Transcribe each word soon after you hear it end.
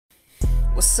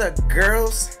What's up,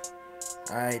 girls?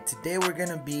 Alright, today we're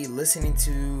gonna be listening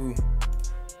to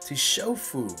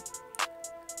Shofu.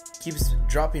 Keeps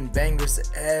dropping bangers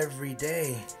every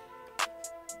day.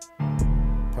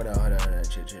 Hold on,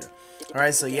 chill.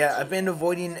 Alright, so yeah, I've been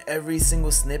avoiding every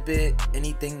single snippet,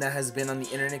 anything that has been on the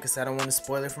internet, because I don't want to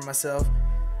spoil it for myself.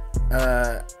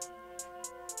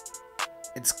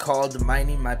 It's called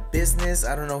Minding My Business.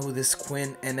 I don't know who this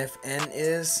Quin NFN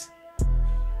is,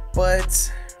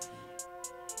 but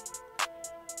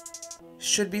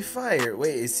should be fire.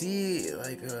 Wait, is he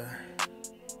like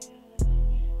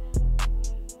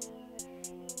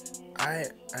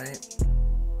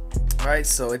Alright,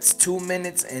 so it's 2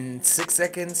 minutes and 6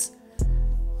 seconds.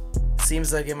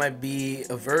 Seems like it might be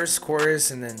a verse,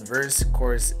 chorus, and then verse,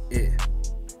 chorus,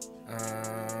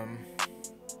 I'm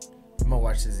gonna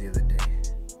watch this the other day.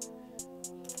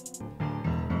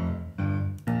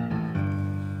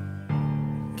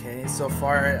 Okay, so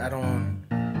far I don't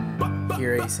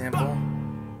hear a sample.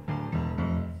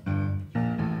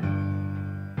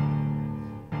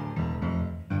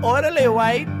 Orderly,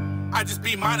 white. I just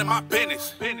be minding my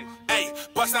business. Hey,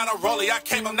 bust out a rollie, I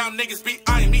came up, now niggas be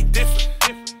eyeing me different.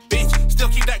 Bitch, still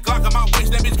keep that Glock on my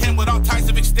waist, that bitch came with all types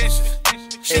of extensions.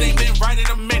 Shit ain't been right in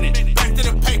a minute. Back to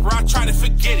the paper, I try to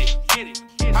forget it.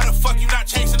 How the fuck you not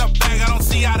chasing a bag? I don't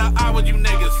see eye to eye with you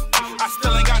niggas. I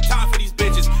still ain't got time for these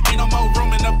bitches. Ain't no more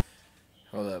room in the...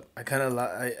 Hold up, I kind of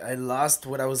I lost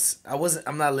what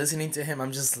I'm not listening to him,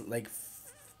 I'm just like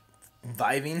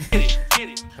vibing.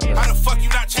 How the fuck you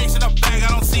not chasing a bag? I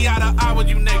don't see eye to eye with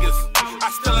you niggas. I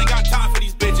still ain't got time for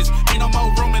these bitches. Ain't no more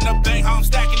room in the bank. How I'm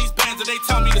stacking these bands and they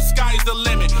tell me the sky is the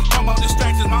limit. No more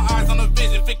distractions, my eyes on the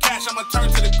vision. Fit cash, I'ma turn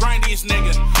to the grindiest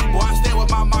nigga. Boy, I stay with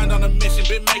my mind on a mission.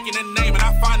 Been making a name and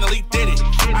I finally did it.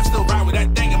 I still ride with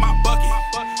that thing in my bucket.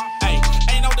 Hey,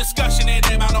 ain't no discussion in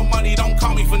there about no money. Don't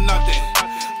call me for nothing.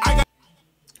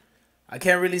 I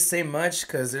can't really say much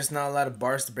because there's not a lot of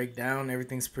bars to break down.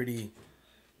 Everything's pretty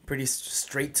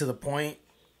straight to the point.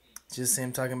 Just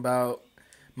him talking about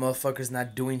motherfuckers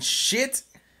not doing shit.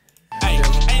 Hey,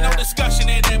 ain't no discussion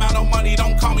in there about no money.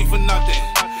 Don't call me for nothing.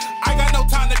 I got no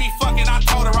time to be fucking. I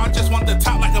told her I just want the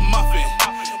top like a muffin.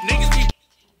 Niggas be...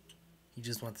 You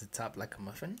just want the top like a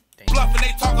muffin? Damn. Bluffing,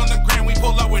 they talk on the ground. We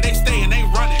pull up where they stay and they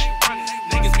running.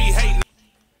 Niggas be hating.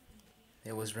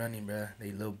 They was running, bruh.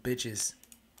 They little bitches.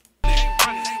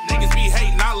 Niggas be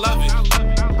hating, I love it.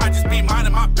 I just be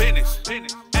minding my business.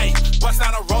 Hey, bust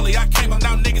out a rollie, I came up,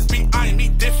 now niggas be eyeing me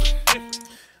different.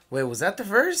 Wait, was that the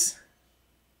verse?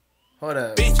 Hold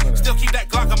up. Bitch, still keep that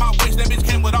Glock on my waist, that bitch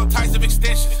came with all types of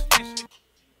extensions.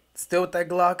 Still with that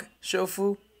Glock,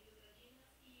 Shofu?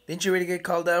 Didn't you really get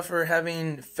called out for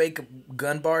having fake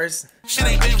gun bars? Shit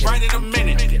ain't been right in a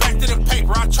minute. Back to the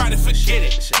paper, I try to forget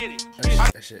it.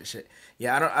 Shit.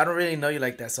 Yeah, I don't really know you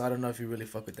like that, so I don't know if you really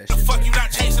fuck with that shit. The fuck you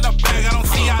not chasing a bag, I don't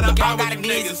see how to buy with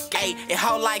you niggas. It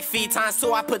hold like feet times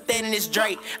 2, I put that in this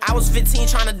Drake. I was 15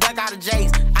 trying to duck out of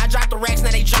Jake's. I dropped the racks,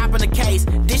 now they dropping the case.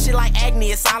 This shit like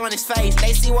acne, it's all on his face.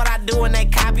 They see what I do and they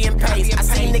copy and paste. I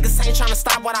seen niggas ain't trying to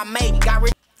stop what I make. Got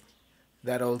rich.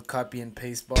 That old copy and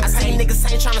paste bar. I seen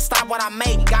niggas ain't trying to stop what I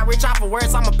make. Got rich off of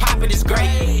words, I'ma pop it, it's great.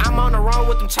 I'm on the road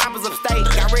with them choppers upstate.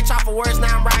 Got rich off of words,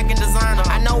 now I'm rocking designer.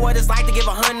 I know what it's like to give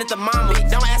 100 to mama.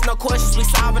 Don't ask no questions, we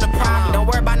solving the problem. Don't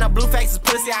worry about no blue faces,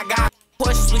 pussy, I got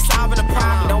questions, we solving the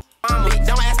problem.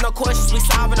 Don't ask no questions, we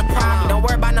solving the problem. Don't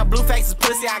worry about no blue faces,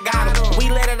 pussy, I got it.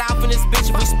 We let it off in this bitch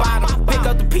if we spot them. Pick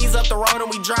up the peas up the road and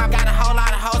we drop. Got a whole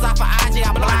lot of hoes off of IG, I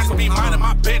block them. Be minding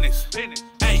my business.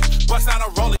 Hey, bust out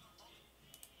a rollie.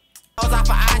 Off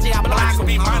of IG, I block them.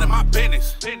 Be minding my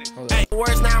business. Hey,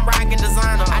 words, now I'm rocking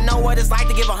designer. I know what it's like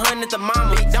to give 100 to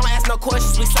mama. Don't ask no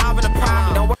questions, we solving the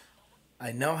problem. Don't worry.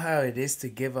 I know how it is to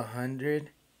give 100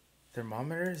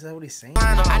 thermometers. Is that what he's saying?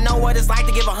 I know what it's like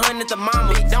to give 100 to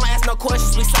mama. Don't ask no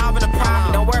questions, we solving the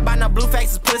problem. Don't worry about no blue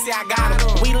faces, pussy, I got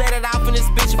it. We let it off in this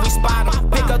bitch if we spot them.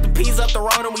 Pick up the peas up the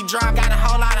road and we drop. Got a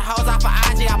whole lot of hoes off of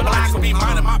IG, I block them. Be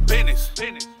minding my business.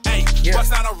 Hey,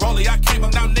 bust out a rollie, I came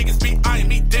up, now niggas be eyeing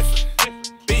me different.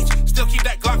 Bitch, still keep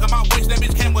that Glock on my waist, that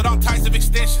bitch came with all types of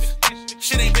extensions.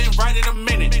 Shit ain't been right in a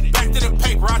minute. Back to the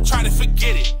paper, I try to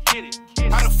forget it.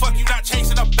 How the fuck you not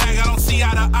chasing a bag? I don't see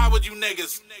eye to eye with you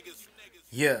niggas.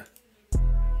 Yeah.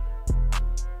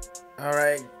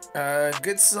 Alright,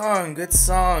 good song.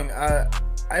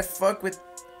 I fuck with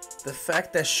the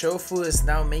fact that Shofu is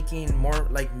now making more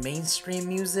like mainstream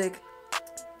music.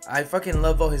 I fucking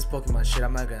love all his Pokemon shit,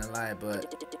 I'm not gonna lie,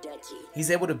 but he's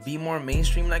able to be more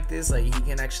mainstream like this. Like, he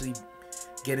can actually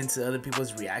get into other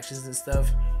people's reactions and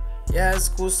stuff. Yeah, it's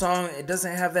a cool song. It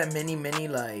doesn't have that many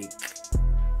like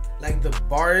the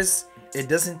bars it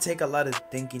doesn't take a lot of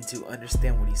thinking to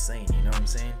understand what he's saying. You know what I'm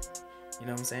saying? You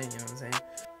know what I'm saying? You know what I'm saying?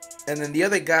 And then the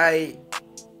other guy,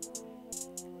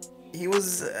 he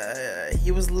was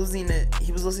losing it.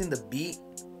 He was losing the beat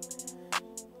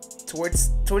towards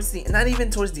the, not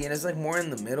even towards the end. It's like more in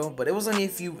the middle, but it was only a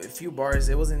few bars.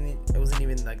 It wasn't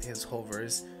even like his whole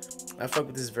verse. I fuck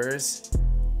with this verse.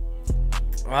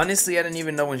 Honestly, I didn't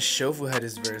even know when Shofu had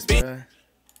his verse, bro.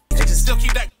 Still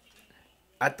keep that.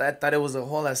 I thought it was a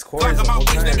whole ass chorus the my whole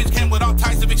weeks, time. that bitch came with all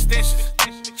types of extensions.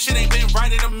 Shit ain't been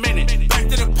right in a minute. Back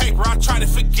to the paper, I try to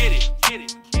forget it.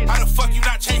 How the fuck you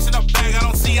not chasing a bag? I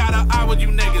don't see eye to eye with you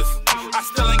niggas. I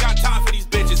still ain't got time for these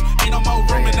bitches. Ain't no more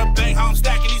room in the bank. How I'm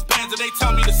stacking these bands and they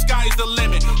tell me the sky is the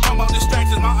limit. No more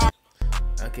distractions, my eye.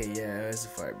 Okay, yeah, it's a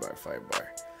fire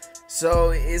bar.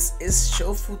 So is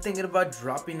Shofu thinking about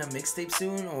dropping a mixtape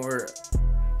soon, or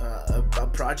a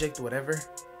project, whatever?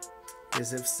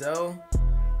 Because if so,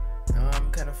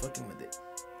 I'm kind of fucking with it.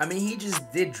 I mean, he just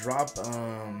did drop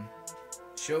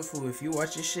Shofu. If you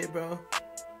watch this shit, bro,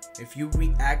 if you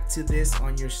react to this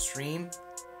on your stream,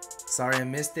 sorry I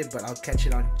missed it, but I'll catch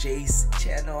it on Jay's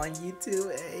channel on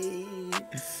YouTube. Hey,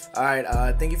 all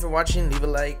right, thank you for watching. Leave a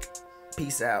like.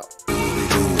 Peace out.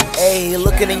 Hey,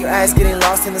 looking in your eyes, getting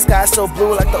lost in the sky, so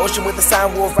blue like the ocean with the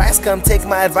sign will rise. Come take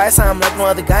my advice, I'm like no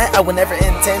other guy. I will never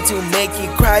intend to make you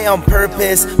cry on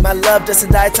purpose. My love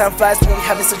doesn't die, time flies. When we're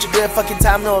having such a good fucking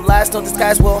time, no lies, no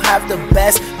disguise. We'll have the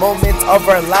best moments of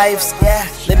our lives. Yeah,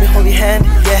 let me hold your hand.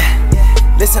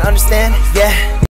 Yeah, listen, understand. Yeah.